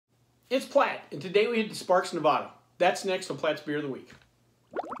It's Platt, and today we head to Sparks, Nevada. That's next on Platt's Beer of the Week.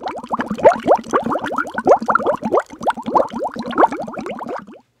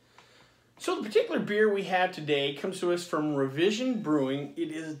 So the particular beer we have today comes to us from Revision Brewing.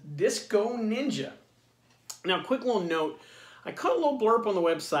 It is Disco Ninja. Now, quick little note, I caught a little blurb on the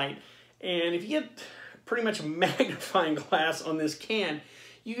website, and if you get pretty much a magnifying glass on this can,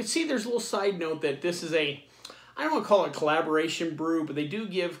 you can see there's a little side note that this is a, I don't want to call it a collaboration brew, but they do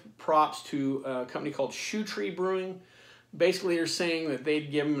give props to a company called Shoe Tree Brewing. Basically, they're saying that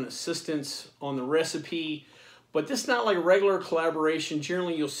they'd give them assistance on the recipe, but this is not like a regular collaboration.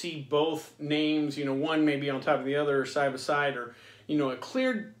 Generally, you'll see both names, one maybe on top of the other, or side by side, or, a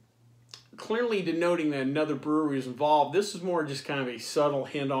clearly denoting that another brewery is involved. This is more just kind of a subtle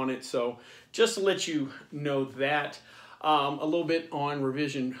hint on it, so just to let you know that. A little bit on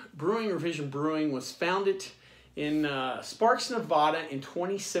Revision Brewing. Revision Brewing was founded in Sparks, Nevada in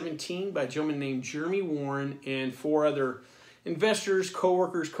 2017 by a gentleman named Jeremy Warren and 4 other investors,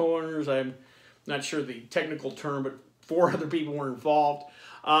 co-workers, co-owners. I'm not sure the technical term, but 4 other people were involved.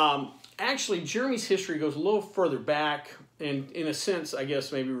 Actually, Jeremy's history goes a little further back, and in a sense, I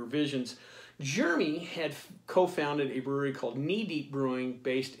guess maybe Revision's. Jeremy had co-founded a brewery called Knee Deep Brewing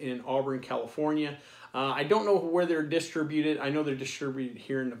based in Auburn, California. I don't know where they're distributed. I know they're distributed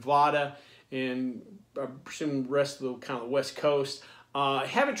here in Nevada and I presume the rest of the kind of the West Coast.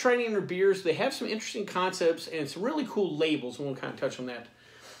 Haven't tried any of their beers. They have some interesting concepts and some really cool labels, and we'll kind of touch on that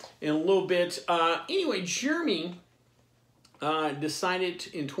in a little bit. Anyway, Jeremy decided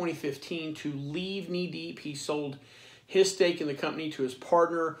in 2015 to leave Knee Deep. He sold his stake in the company to his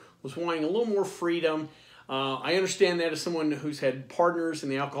partner, was wanting a little more freedom. I understand that as someone who's had partners in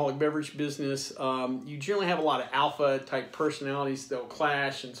the alcoholic beverage business. You generally have a lot of alpha type personalities that will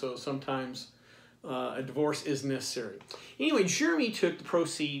clash, and so sometimes a divorce is necessary. Anyway, Jeremy took the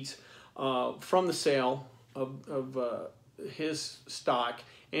proceeds from the sale of his stock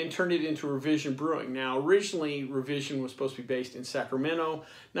and turned it into Revision Brewing. Now, originally, Revision was supposed to be based in Sacramento.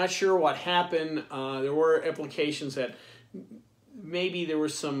 Not sure what happened. There were implications that maybe there were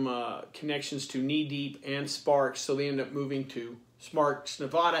some connections to Knee Deep and Sparks, so they ended up moving to Sparks,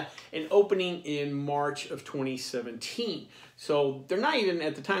 Nevada, and opening in March of 2017. So they're not even,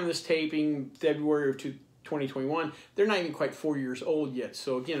 at the time of this taping, February of 2021, they're not even quite 4 years old yet.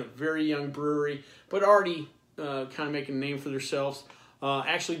 So again, a very young brewery, but already kind of making a name for themselves.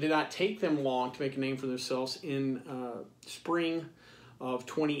 Actually did not take them long to make a name for themselves. In spring of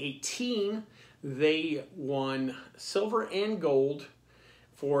 2018, they won silver and gold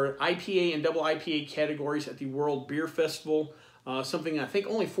for IPA and double IPA categories at the World Beer Festival. Something I think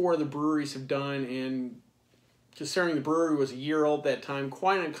only 4 other breweries have done, and considering the brewery was a year old at that time,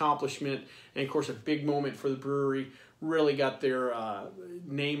 quite an accomplishment, and of course a big moment for the brewery. Really got their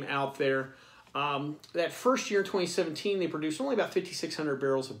name out there. That first year in 2017, they produced only about 5,600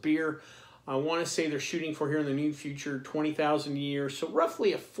 barrels of beer. I want to say they're shooting for here in the near future 20,000 a year, so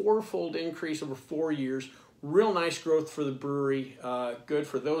roughly a 4-fold increase over 4 years. Real nice growth for the brewery. Good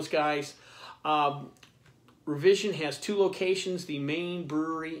for those guys. Revision has 2 locations, the main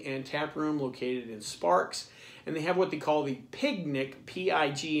brewery and tap room located in Sparks, and they have what they call the Picnic,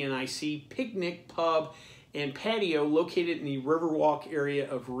 P-I-G-N-I-C, Picnic Pub and Patio located in the Riverwalk area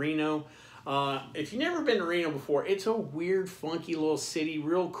of Reno. If you've never been to Reno before, it's a weird, funky little city,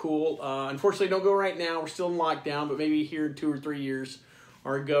 real cool. Unfortunately, don't go right now. We're still in lockdown, but maybe here in 2 or 3 years,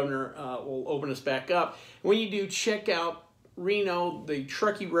 our governor will open us back up. When you do, check out Reno. The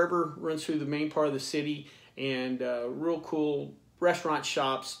Truckee River runs through the main part of the city, and real cool restaurant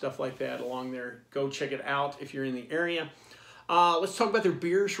shops, stuff like that along there. Go check it out if you're in the area. Let's talk about their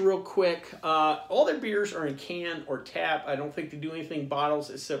beers real quick. All their beers are in can or tap. I don't think they do anything bottles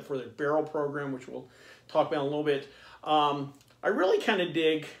except for their barrel program, which we'll talk about in a little bit. I really kind of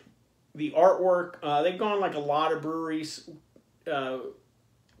dig the artwork. They've gone like a lot of breweries to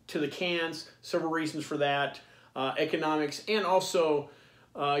the cans. Several reasons for that. Economics, and also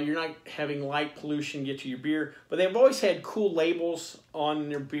you're not having light pollution get to your beer. But they've always had cool labels on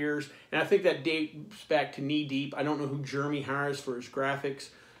their beers, and I think that dates back to Knee Deep. I don't know who Jeremy hires for his graphics,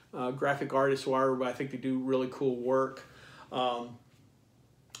 graphic artists, whatever, but I think they do really cool work. So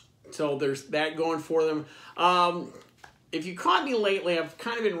there's that going for them. If you caught me lately, I've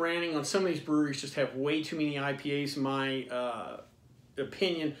kind of been ranting on some of these breweries just have way too many IPAs, in my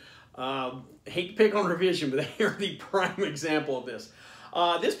opinion. Hate to pick on Revision, but they are the prime example of this.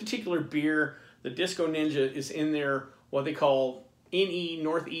 This particular beer, the Disco Ninja, is in their what they call NE,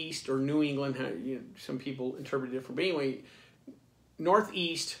 Northeast, or New England. Some people interpret it different. But anyway,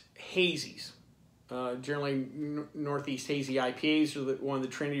 Northeast Hazies. Generally, Northeast Hazy IPAs are one of the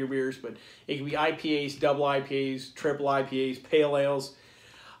trendier beers, but it can be IPAs, double IPAs, triple IPAs, pale ales.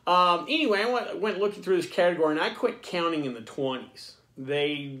 Anyway, I went looking through this category, and I quit counting in the 20s.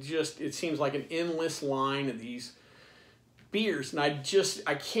 It seems like an endless line of these beers, and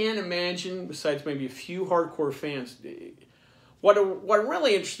I can't imagine, besides maybe a few hardcore fans, what I'm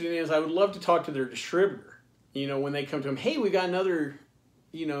really interested in is I would love to talk to their distributor. When they come to them, hey, we got another,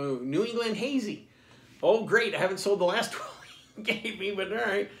 New England Hazy. Oh, great, I haven't sold the last one you gave me, but all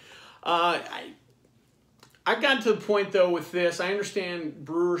right. I've gotten to the point, though, with this. I understand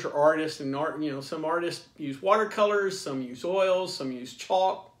brewers are artists, and some artists use watercolors, some use oils, some use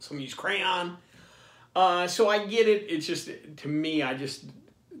chalk, some use crayon. So I get it. It's just, to me, I just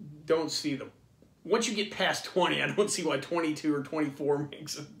don't see once you get past 20, I don't see why 22 or 24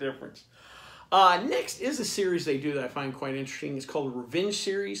 makes a difference. Next is a series they do that I find quite interesting. It's called the Revenge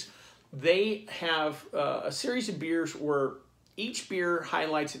series. They have a series of beers where each beer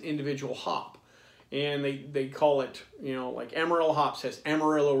highlights an individual hop. And they call it, like Amarillo Hops has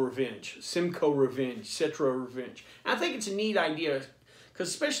Amarillo Revenge, Simcoe Revenge, Citra Revenge. And I think it's a neat idea, because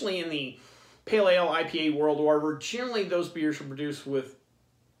especially in the Pale Ale IPA world, where generally those beers are produced with,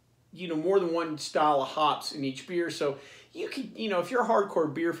 more than one style of hops in each beer. So you could, if you're a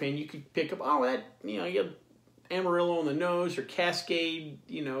hardcore beer fan, you could pick up, you get Amarillo on the nose, or Cascade,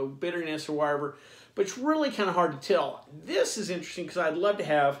 bitterness or whatever. But it's really kind of hard to tell. This is interesting because I'd love to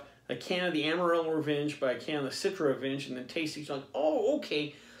have a can of the Amarillo Revenge by a can of the Citra Revenge, and then taste these like, oh,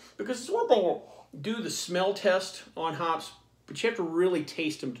 okay. Because it's one thing to do the smell test on hops, but you have to really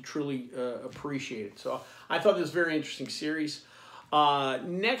taste them to truly appreciate it. So I thought this was a very interesting series.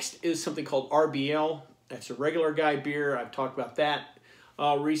 Next is something called RBL. That's a regular guy beer. I've talked about that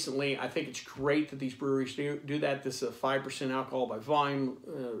recently. I think it's great that these breweries do that. This is a 5% alcohol by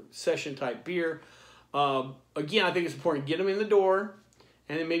volume session type beer. Again, I think it's important to get them in the door,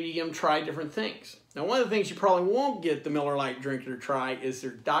 and then maybe you get them to try different things. Now, one of the things you probably won't get the Miller Lite drinker to try is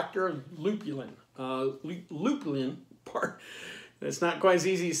their Dr. Lupulin. Lupulin part. That's not quite as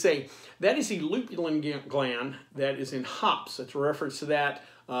easy to say. That is the lupulin gland that is in hops. That's a reference to that.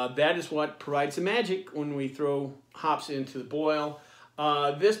 That is what provides the magic when we throw hops into the boil.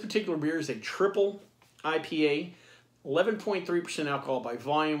 This particular beer is a triple IPA, 11.3% alcohol by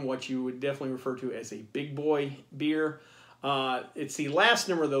volume, what you would definitely refer to as a big boy beer. It's the last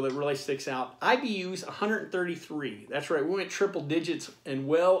number, though, that really sticks out. IBU's 133. That's right, we went triple digits and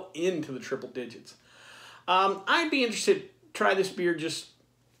well into the triple digits. I'd be interested to try this beer just,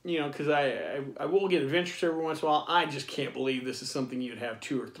 because I will get adventurous every once in a while. I just can't believe this is something you'd have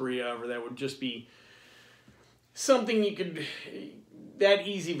 2 or 3 of, or that would just be something you could, that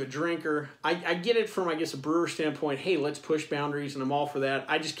easy of a drinker. I get it from, I guess, a brewer standpoint. Hey, let's push boundaries, and I'm all for that.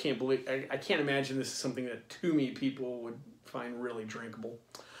 I just can't believe, I can't imagine this is something that too many people would find really drinkable.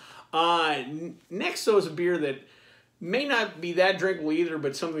 Next, though, is a beer that may not be that drinkable either,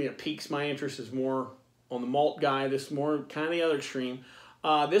 but something that piques my interest is more on the malt guy. This is more kind of the other extreme.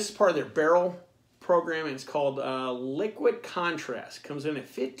 This is part of their barrel program, and it's called Liquid Contrast. Comes in at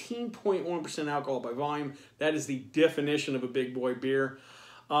 15.1% alcohol by volume. That is the definition of a big boy beer.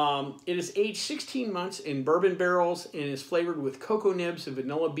 It is aged 16 months in bourbon barrels and is flavored with cocoa nibs and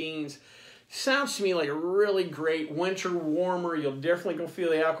vanilla beans. Sounds to me like a really great winter warmer. You'll definitely go feel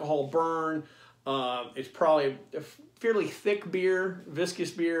the alcohol burn. It's probably a fairly thick beer,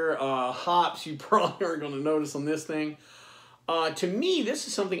 viscous beer. Hops you probably aren't going to notice on this thing. To me, this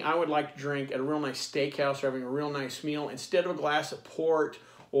is something I would like to drink at a real nice steakhouse or having a real nice meal instead of a glass of port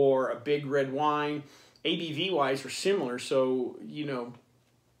or a big red wine. ABV-wise, are similar, so,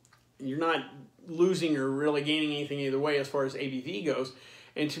 you're not losing or really gaining anything either way as far as ABV goes.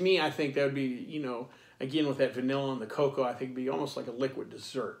 And to me, I think that would be, again, with that vanilla and the cocoa, I think it'd be almost like a liquid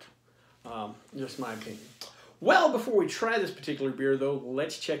dessert. Just my opinion. Well, before we try this particular beer, though,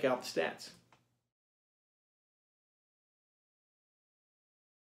 let's check out the stats.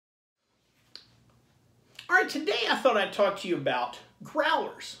 All right, today I thought I'd talk to you about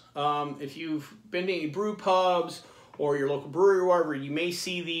growlers. If you've been to any brew pubs or your local brewery or whatever, you may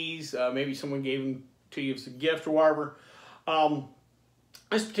see these. Maybe someone gave them to you as a gift or whatever.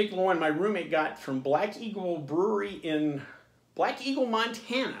 This particular one my roommate got from Black Eagle Brewery in Black Eagle,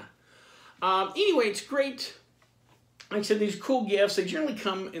 Montana. Anyway, it's great. Like I said, these are cool gifts. They generally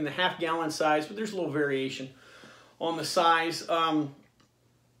come in the half-gallon size, but there's a little variation on the size.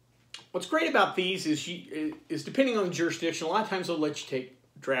 What's great about these is depending on the jurisdiction, a lot of times they'll let you take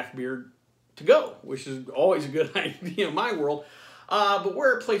draft beer to go, which is always a good idea in my world. But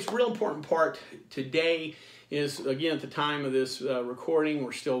where it plays a real important part today is, again, at the time of this recording,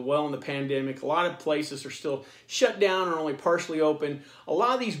 we're still well in the pandemic. A lot of places are still shut down or only partially open. A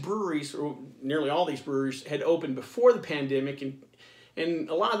lot of these breweries, or nearly all these breweries, had opened before the pandemic, and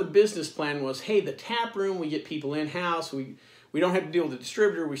a lot of the business plan was, hey, the tap room, we get people in-house, we don't have to deal with the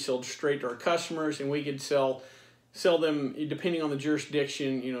distributor, we sell straight to our customers, and we could sell them, depending on the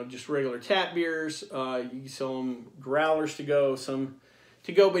jurisdiction, just regular tap beers. You can sell them growlers to go, some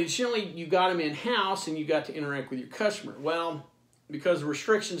to go, but generally you got them in-house and you got to interact with your customer. Well, because of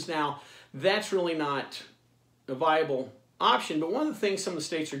restrictions now, that's really not a viable option. But one of the things some of the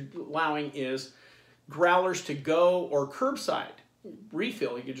states are allowing is growlers to go or curbside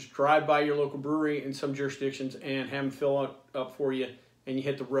refill. You could just drive by your local brewery in some jurisdictions and have them fill up for you, and you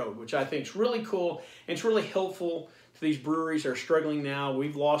hit the road, which I think is really cool, and it's really helpful to these breweries that are struggling now.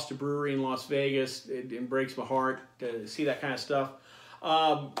 We've lost a brewery in Las Vegas. It breaks my heart to see that kind of stuff.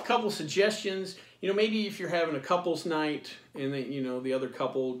 A couple suggestions, maybe if you're having a couple's night and then, the other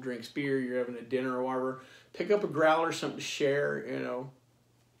couple drinks beer, you're having a dinner or whatever, pick up a growler, something to share,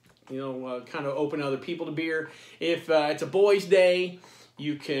 kind of open other people to beer. If it's a boys' day,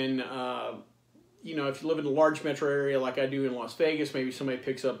 you can, if you live in a large metro area like I do in Las Vegas, maybe somebody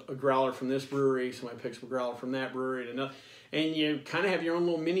picks up a growler from this brewery, somebody picks up a growler from that brewery, and you kind of have your own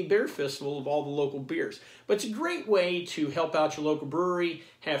little mini beer festival of all the local beers. But it's a great way to help out your local brewery,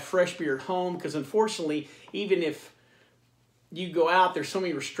 have fresh beer at home, because unfortunately, even if you go out, there's so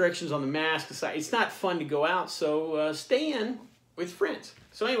many restrictions on the mask. It's not fun to go out, so stay in with friends.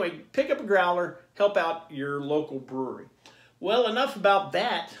 So anyway, pick up a growler, help out your local brewery. Well, enough about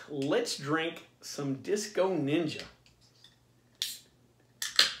that. Let's drink some Disco Ninja.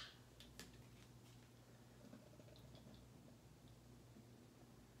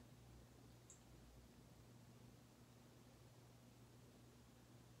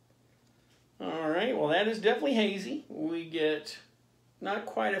 All right, well, that is definitely hazy. We get not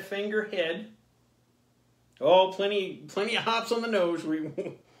quite a finger head. Oh, plenty of hops on the nose.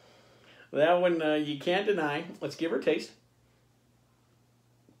 That one you can't deny. Let's give her a taste.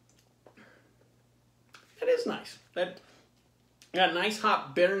 That is nice. That got a nice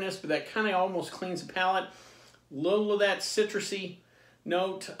hop bitterness, but that kind of almost cleans the palate. A little of that citrusy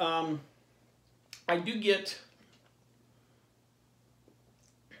note. I do get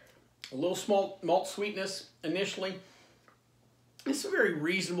a little small malt sweetness initially. It's a very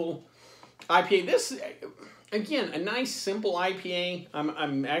reasonable IPA. This, again, a nice simple IPA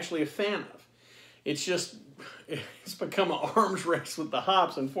I'm actually a fan of. It's just, it's become an arms race with the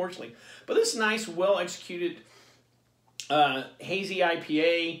hops, unfortunately. But this nice, well-executed hazy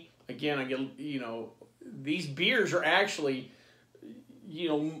IPA, again, I get, these beers are actually,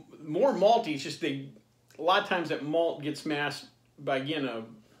 more malty. It's just a lot of times that malt gets masked by,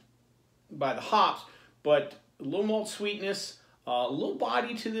 by the hops, but a little malt sweetness, a little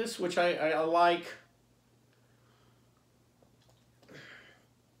body to this, which I like.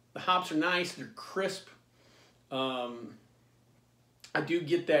 The hops are nice, they're crisp. I do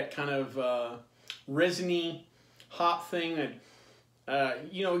get that kind of resiny hop thing that,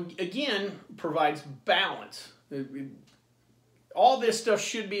 again, provides balance. All this stuff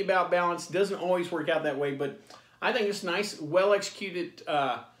should be about balance. Doesn't always work out that way, but I think it's nice, well-executed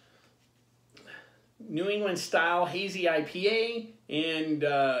New England style hazy IPA and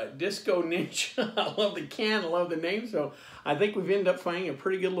Disco Ninja. I love the can, I love the name, so I think we've ended up finding a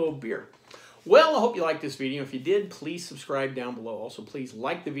pretty good little beer. Well, I hope you liked this video. If you did, please subscribe down below. Also, please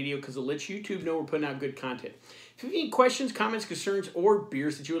like the video because it lets YouTube know we're putting out good content. If you have any questions, comments, concerns, or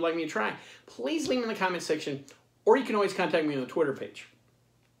beers that you would like me to try, please leave them in the comment section, or you can always contact me on the Twitter page.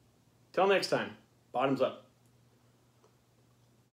 Till next time, bottoms up.